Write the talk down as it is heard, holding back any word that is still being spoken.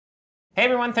Hey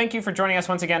everyone, thank you for joining us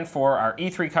once again for our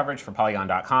E3 coverage for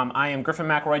Polygon.com. I am Griffin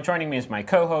McElroy. Joining me is my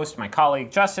co-host, my colleague,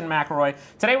 Justin McElroy.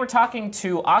 Today we're talking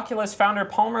to Oculus founder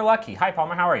Palmer Luckey. Hi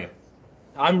Palmer, how are you?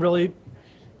 I'm really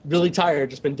tired.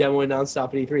 Just been demoing nonstop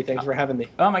at E3. Thanks for having me.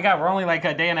 Oh my god, we're only like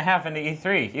a day and a half into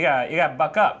E3. You got to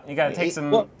buck up. You got to take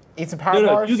some... Well, eat some power no,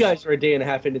 bars. you guys are a day and a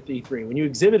half into E3. When you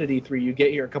exhibit at E3, you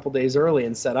get here a couple days early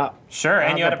and set up. Sure,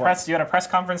 and you had a press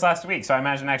conference last week, so I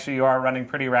imagine actually you are running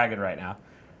pretty ragged right now.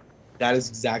 That is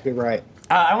exactly right.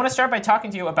 I want to start by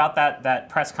talking to you about that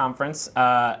press conference.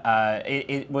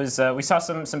 We saw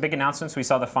some big announcements. We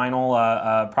saw the final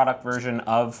product version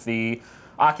of the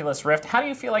Oculus Rift. How do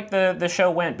you feel like the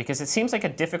show went? Because it seems like a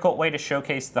difficult way to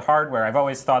showcase the hardware. I've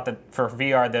always thought that for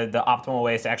VR, the optimal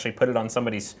way is to actually put it on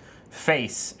somebody's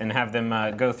face and have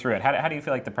them go through it. How do you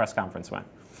feel like the press conference went?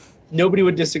 Nobody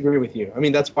would disagree with you. I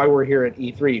mean, that's why we're here at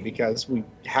E3, because we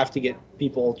have to get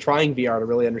people trying VR to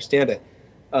really understand it.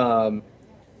 One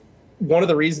of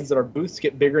the reasons that our booths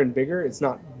get bigger and bigger, it's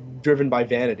not driven by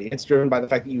vanity. It's driven by the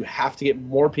fact that you have to get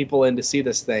more people in to see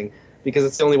this thing, because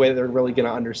it's the only way that they're really going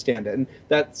to understand it. And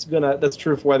that's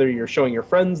true for whether you're showing your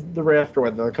friends the Rift, or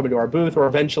whether they're coming to our booth, or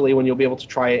eventually when you'll be able to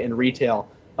try it in retail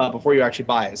before you actually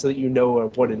buy it, so that you know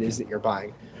what it is that you're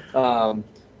buying.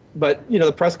 But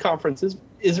the press conference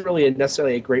isn't really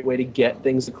necessarily a great way to get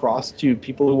things across to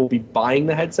people who will be buying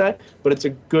the headset, but it's a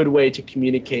good way to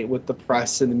communicate with the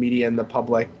press and the media and the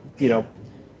public,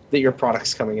 that your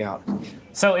product's coming out.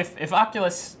 So if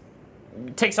Oculus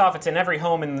takes off, it's in every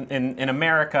home in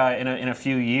America in a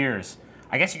few years,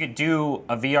 I guess you could do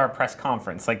a VR press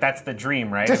conference. Like, that's the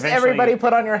dream, right? Just everybody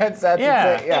put on your headsets.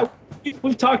 Yeah. Yeah.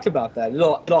 We've talked about that.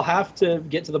 It'll have to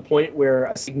get to the point where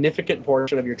a significant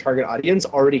portion of your target audience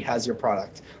already has your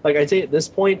product. Like, I'd say at this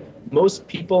point, most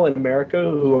people in America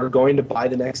who are going to buy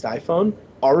the next iPhone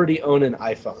already own an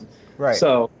iPhone. Right.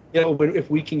 So,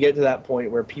 if we can get to that point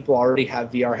where people already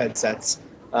have VR headsets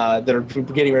that are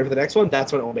getting ready for the next one,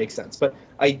 that's when it will make sense. But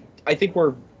I think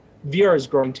VR is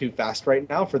growing too fast right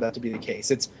now for that to be the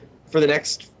case. It's for the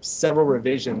next several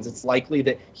revisions, it's likely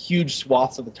that huge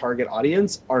swaths of the target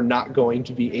audience are not going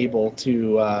to be able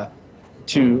to are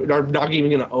not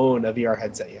even going to own a VR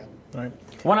headset yet. Right.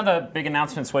 One of the big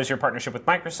announcements was your partnership with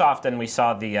Microsoft, and we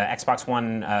saw the Xbox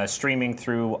One streaming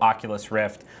through Oculus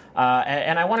Rift.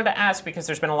 And I wanted to ask, because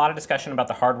there's been a lot of discussion about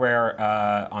the hardware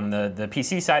on the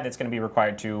PC side that's going to be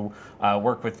required to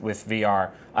work with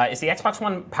VR. Is the Xbox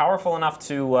One powerful enough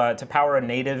to power a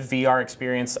native VR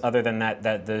experience other than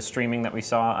the streaming that we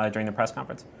saw during the press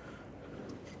conference?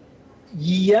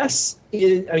 Yes,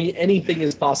 anything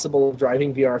is possible of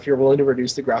driving VR if you're willing to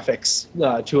reduce the graphics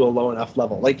to a low enough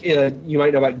level. Like, you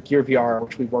might know about Gear VR,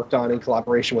 which we worked on in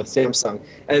collaboration with Samsung.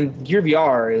 And Gear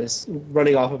VR is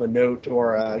running off of a Note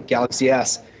or a Galaxy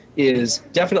S, is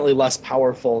definitely less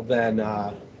powerful than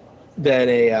an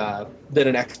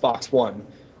Xbox One,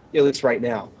 at least right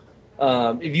now.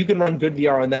 If you can run good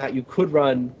VR on that, you could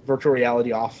run virtual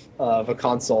reality off of a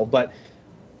console, but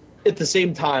at the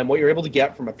same time, what you're able to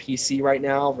get from a PC right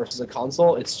now versus a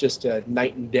console, it's just a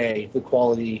night and day, the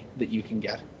quality that you can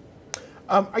get.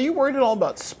 Are you worried at all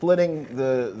about splitting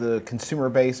the consumer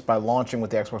base by launching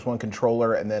with the Xbox One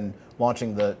controller and then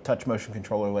launching the touch motion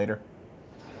controller later?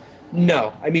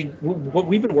 No. I mean,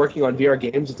 we've been working on VR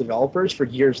games with developers for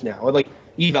years now. Like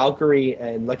Valkyrie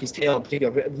and Lucky's Tale in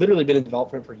particular have literally been in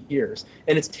development for years.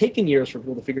 And it's taken years for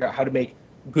people to figure out how to make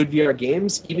good VR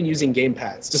games, even using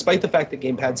gamepads, despite the fact that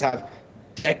gamepads have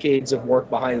decades of work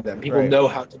behind them. People know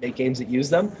how to make games that use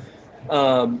them.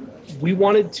 We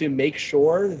wanted to make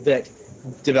sure that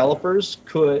we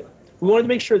wanted to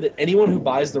make sure that anyone who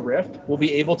buys the Rift will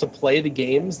be able to play the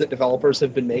games that developers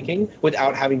have been making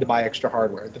without having to buy extra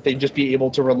hardware, that they'd just be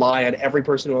able to rely on every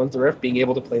person who owns the Rift being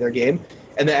able to play their game.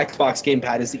 And the Xbox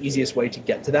gamepad is the easiest way to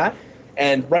get to that.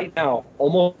 And right now,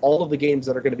 almost all of the games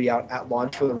that are going to be out at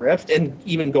launch for the Rift, and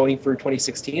even going through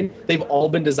 2016, they've all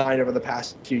been designed over the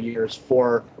past few years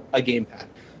for a gamepad.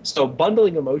 So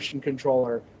bundling a motion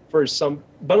controller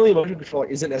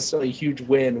isn't necessarily a huge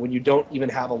win when you don't even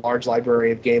have a large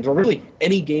library of games, or really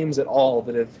any games at all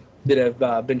that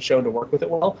have been shown to work with it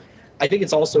well. I think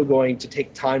it's also going to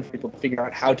take time for people to figure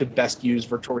out how to best use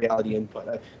virtual reality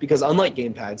input, because unlike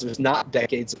gamepads, there's not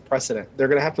decades of precedent. They're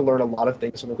going to have to learn a lot of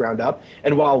things from the ground up.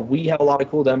 And while we have a lot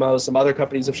of cool demos, some other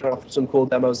companies have shown off some cool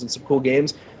demos and some cool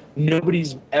games,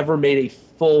 nobody's ever made a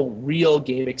full, real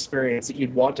game experience that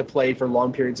you'd want to play for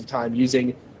long periods of time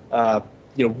using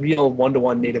real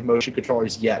one-to-one native motion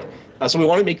controllers yet. So we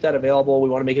want to make that available. We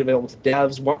want to make it available to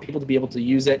devs. We want people to be able to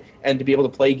use it and to be able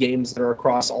to play games that are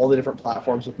across all the different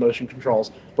platforms with motion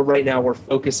controls. But right now we're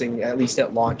focusing, at least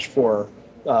at launch, for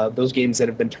those games that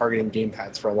have been targeting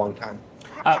gamepads for a long time.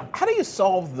 How do you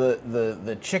solve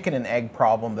the chicken and egg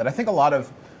problem that I think a lot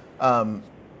of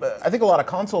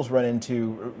consoles run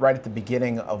into right at the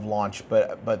beginning of launch,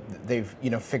 but they've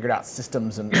figured out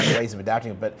systems and ways of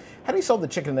adapting it. But how do you solve the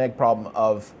chicken and egg problem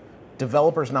of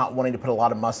developers not wanting to put a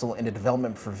lot of muscle into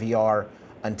development for VR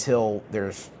until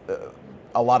there's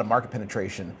a lot of market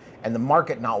penetration, and the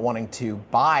market not wanting to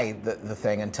buy the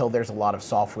thing until there's a lot of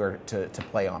software to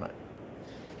play on it?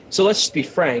 So let's just be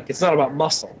frank. It's not about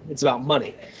muscle. It's about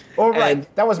money. Oh, right. And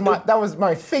that was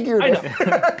my figurative.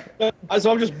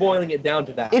 So I'm just boiling it down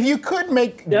to that. If you could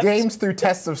make games through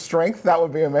tests of strength, that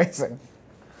would be amazing.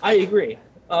 I agree.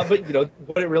 But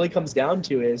what it really comes down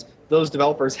to is those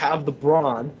developers have the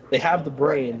brawn, they have the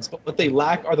brains, but what they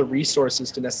lack are the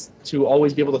resources to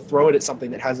always be able to throw it at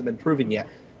something that hasn't been proven yet.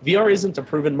 VR isn't a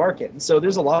proven market. And so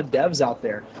there's a lot of devs out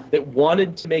there that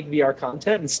wanted to make VR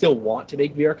content and still want to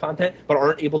make VR content, but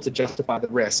aren't able to justify the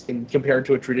risk and compared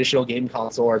to a traditional game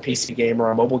console or a PC game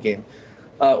or a mobile game.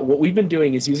 What we've been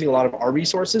doing is using a lot of our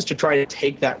resources to try to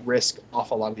take that risk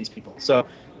off a lot of these people. So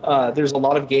there's a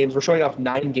lot of games. We're showing off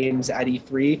 9 games at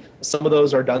E3. Some of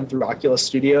those are done through Oculus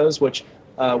Studios, which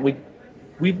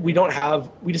we don't have.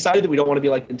 We decided that we don't want to be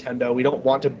like Nintendo. We don't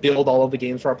want to build all of the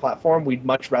games for our platform. We'd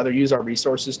much rather use our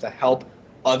resources to help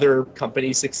other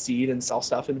companies succeed and sell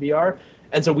stuff in VR.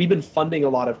 And so we've been funding a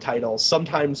lot of titles,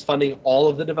 sometimes funding all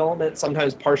of the development,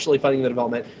 sometimes partially funding the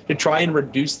development to try and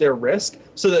reduce their risk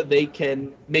so that they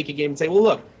can make a game and say, well,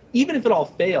 look, even if it all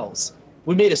fails,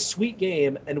 we made a sweet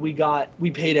game and we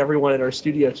paid everyone in our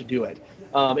studio to do it.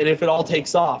 And if it all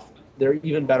takes off, they're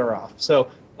even better off.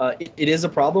 So it is a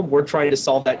problem. We're trying to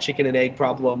solve that chicken and egg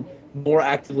problem more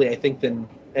actively, I think, than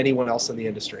anyone else in the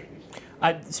industry.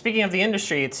 Speaking of the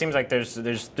industry, it seems like there's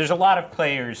a lot of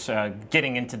players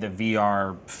getting into the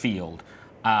VR field.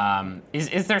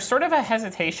 Is there sort of a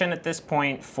hesitation at this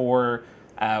point for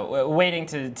waiting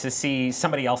to see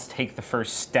somebody else take the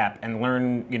first step and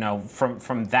learn,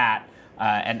 from that?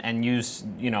 And use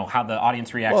how the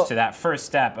audience reacts to that first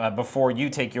step before you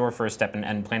take your first step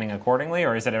and planning accordingly,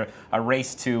 or is it a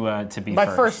race to be By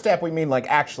first? first step, we mean like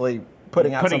actually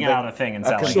putting out a thing and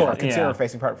selling a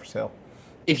consumer-facing product for sale.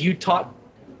 If you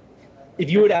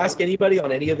would ask anybody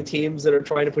on any of the teams that are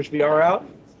trying to push VR out,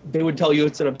 they would tell you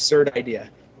it's an absurd idea.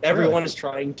 Everyone is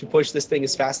trying to push this thing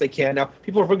as fast as they can. Now,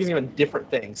 people are focusing on different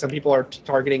things. Some people are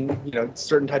targeting,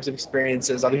 certain types of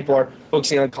experiences. Other people are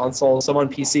focusing on consoles, some on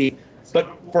PC. But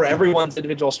for everyone's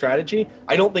individual strategy,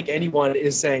 I don't think anyone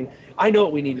is saying, I know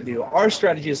what we need to do. Our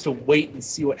strategy is to wait and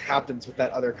see what happens with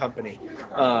that other company.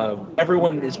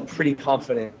 Everyone is pretty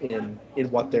confident in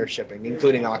what they're shipping,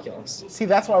 including Oculus. See,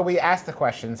 that's why we ask the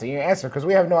questions and you answer, because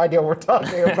we have no idea what we're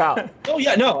talking about. Oh,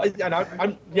 yeah, no. And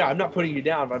I'm not putting you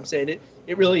down, but I'm saying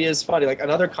it really is funny. Like,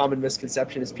 another common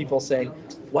misconception is people saying,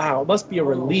 wow, it must be a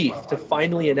relief to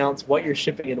finally announce what you're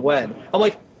shipping and when. I'm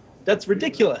like, that's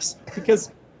ridiculous,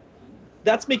 because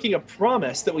that's making a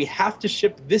promise that we have to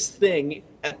ship this thing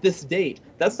at this date.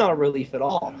 That's not a relief at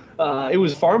all. It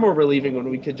was far more relieving when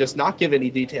we could just not give any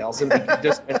details and we could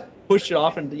just push it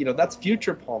off, and that's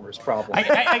future Palmer's problem.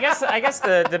 I guess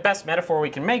the best metaphor we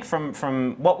can make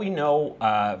from what we know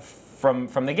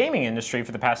from the gaming industry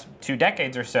for the past 2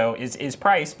 decades or so is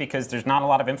price, because there's not a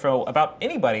lot of info about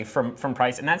anybody from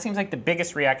price, and that seems like the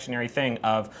biggest reactionary thing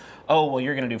of, oh, well,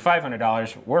 you're going to do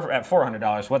 $500, we're at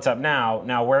 $400, what's up now?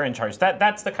 Now we're in charge.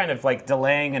 That's the kind of like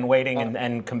delaying and waiting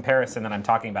and comparison that I'm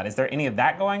talking about. Is there any of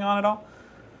that going on at all?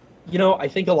 I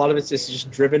think a lot of it's just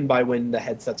driven by when the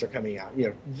headsets are coming out.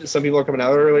 Some people are coming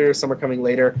out earlier, some are coming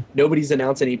later. Nobody's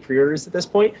announced any pre-orders at this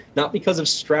point, not because of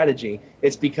strategy.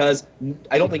 It's because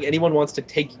I don't think anyone wants to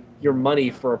take your money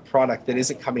for a product that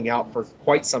isn't coming out for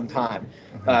quite some time.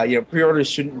 Pre-orders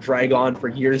shouldn't drag on for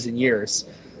years and years.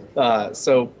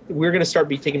 So we're going to start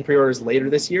taking pre-orders later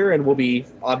this year, and we'll be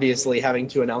obviously having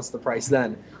to announce the price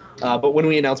then. But when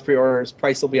we announce pre-orders,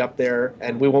 price will be up there,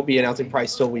 and we won't be announcing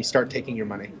price till we start taking your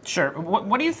money. Sure.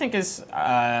 What do you think is...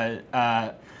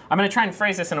 I'm going to try and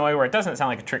phrase this in a way where it doesn't sound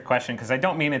like a trick question, because I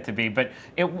don't mean it to be, but...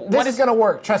 This is going to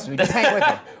work. Trust me. Just hang with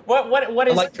it.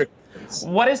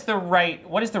 What is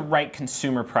the right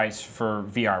consumer price for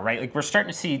VR, right? Like, we're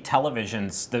starting to see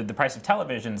televisions, the price of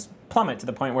televisions plummet to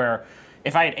the point where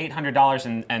if I had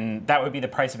 $800 and that would be the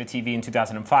price of a TV in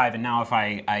 2005, and now if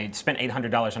I spent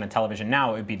 $800 on a television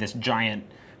now, it would be this giant,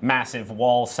 massive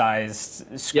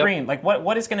wall-sized screen. Yep. Like,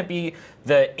 what is going to be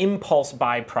the impulse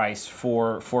buy price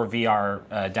for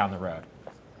VR down the road?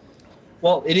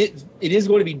 Well, it is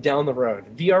going to be down the road.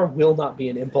 VR will not be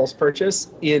an impulse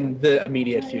purchase in the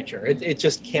immediate future. It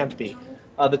just can't be.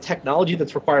 The technology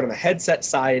that's required on the headset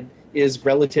side is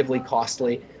relatively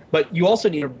costly. But you also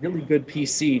need a really good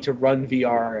PC to run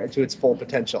VR to its full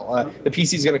potential. The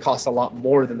PC is going to cost a lot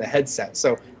more than the headset.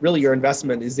 So really your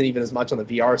investment isn't even as much on the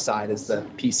VR side as the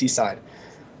PC side.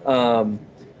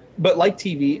 But like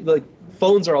TV, like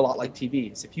phones are a lot like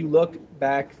TVs. If you look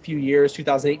back a few years,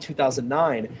 2008,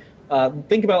 2009,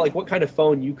 think about like what kind of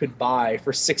phone you could buy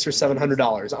for $600 or $700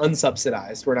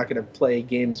 unsubsidized. We're not going to play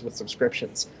games with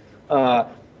subscriptions.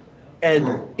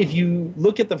 And if you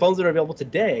look at the phones that are available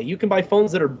today, you can buy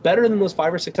phones that are better than those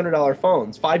 $500 or $600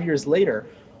 phones 5 years later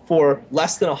for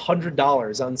less than $100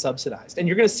 unsubsidized. And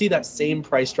you're going to see that same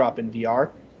price drop in VR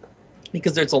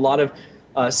because there's a lot of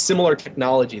similar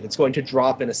technology that's going to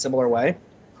drop in a similar way.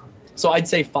 So I'd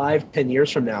say 5-10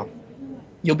 years from now,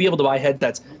 you'll be able to buy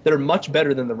headsets that are much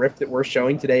better than the Rift that we're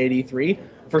showing today at E3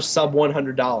 for sub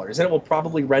 $100. And it will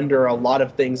probably render a lot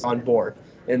of things on board.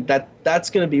 And that's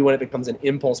going to be when it becomes an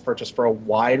impulse purchase for a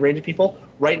wide range of people.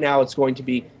 Right now, it's going to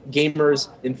be gamers,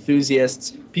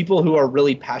 enthusiasts, people who are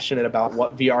really passionate about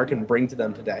what VR can bring to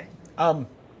them today. One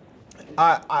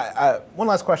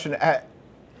last question.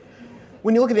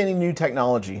 When you look at any new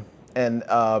technology, and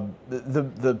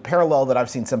the parallel that I've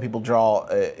seen some people draw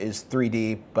is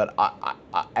 3D, but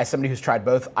as somebody who's tried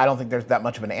both, I don't think there's that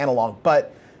much of an analog.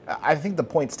 But I think the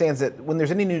point stands that when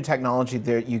there's any new technology,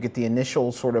 there you get the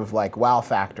initial sort of like wow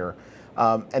factor,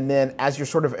 and then as you're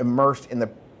sort of immersed in the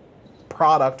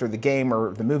product or the game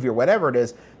or the movie or whatever it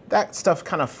is, that stuff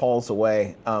kind of falls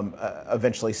away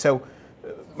eventually. So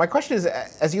my question is,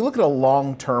 as you look at a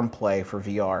long-term play for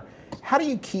VR, how do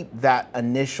you keep that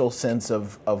initial sense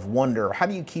of wonder? How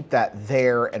do you keep that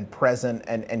there and present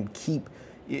and keep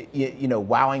you know,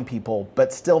 wowing people,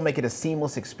 but still make it a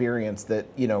seamless experience that,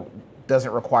 you know,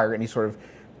 doesn't require any sort of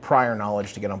prior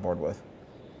knowledge to get on board with?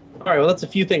 All right, well, that's a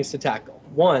few things to tackle.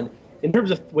 One, in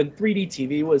terms of when 3D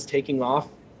TV was taking off,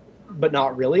 but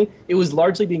not really, it was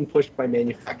largely being pushed by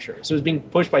manufacturers. It was being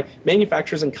pushed by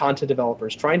manufacturers and content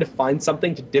developers trying to find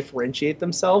something to differentiate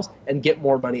themselves and get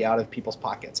more money out of people's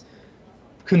pockets.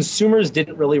 Consumers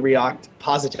didn't really react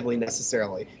positively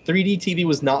necessarily. 3D TV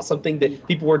was not something that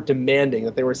people were demanding,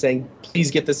 that they were saying, please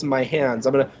get this in my hands.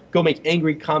 I'm going to go make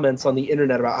angry comments on the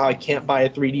internet about how I can't buy a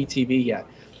 3D TV yet.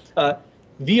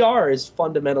 VR is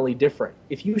fundamentally different.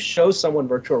 If you show someone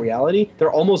virtual reality,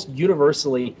 they're almost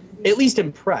universally at least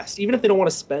impressed. Even if they don't want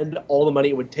to spend all the money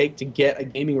it would take to get a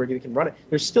gaming rig that can run it,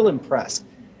 they're still impressed.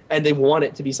 And they want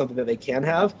it to be something that they can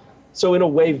have. So in a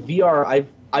way, VR,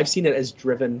 I've seen it as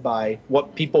driven by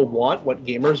what people want, what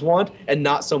gamers want, and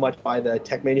not so much by the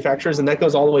tech manufacturers. And that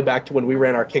goes all the way back to when we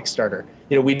ran our Kickstarter.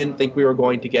 You know, we didn't think we were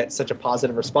going to get such a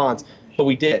positive response, but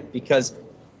we did, because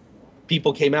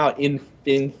people came out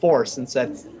in force and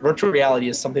said virtual reality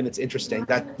is something that's interesting,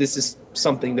 that this is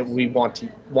something that we want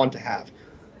to have.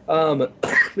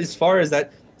 As far as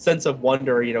that sense of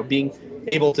wonder, you know, being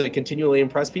able to continually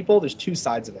impress people, there's two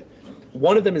sides of it.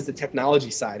 One of them is the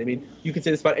technology side. I mean, you can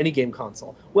say this about any game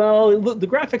console. Well, look, the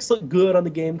graphics look good on the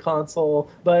game console,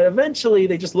 but eventually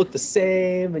they just look the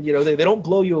same, and you know, they don't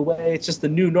blow you away. It's just the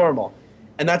new normal.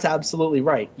 And that's absolutely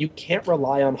right. You can't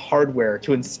rely on hardware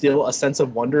to instill a sense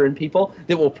of wonder in people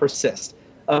that will persist,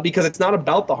 because it's not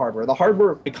about the hardware. The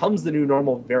hardware becomes the new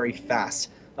normal very fast.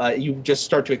 You just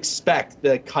start to expect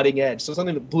the cutting edge. So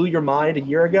something that blew your mind a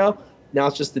year ago, now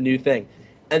it's just the new thing.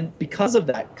 And because of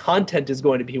that, content is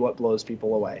going to be what blows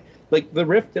people away. Like the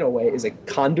Rift, in a way, is a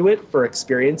conduit for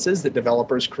experiences that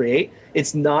developers create.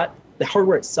 It's not, the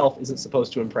hardware itself isn't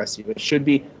supposed to impress you. It should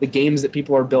be the games that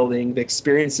people are building, the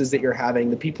experiences that you're having,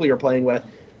 the people you're playing with.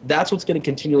 That's what's going to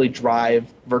continually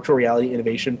drive virtual reality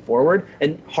innovation forward,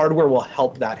 and hardware will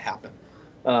help that happen.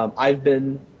 I've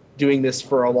been doing this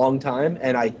for a long time,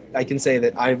 and I can say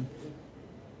that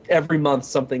every month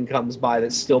something comes by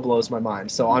that still blows my mind.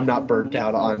 So I'm not burnt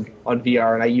out on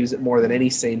VR, and I use it more than any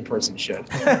sane person should.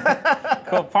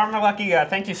 Cool. Farmer Lucky,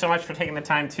 thank you so much for taking the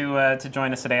time to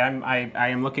join us today. I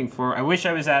am looking for, I wish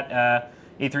I was at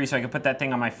E3 so I could put that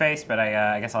thing on my face, but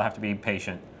I guess I'll have to be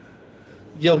patient.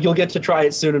 You'll get to try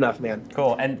it soon enough, man.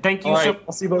 Cool. And thank you. All right,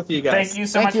 I'll see both of you guys. Thank you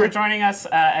so much for joining us,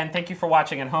 and thank you for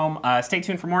watching at home. Stay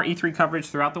tuned for more E3 coverage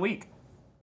throughout the week.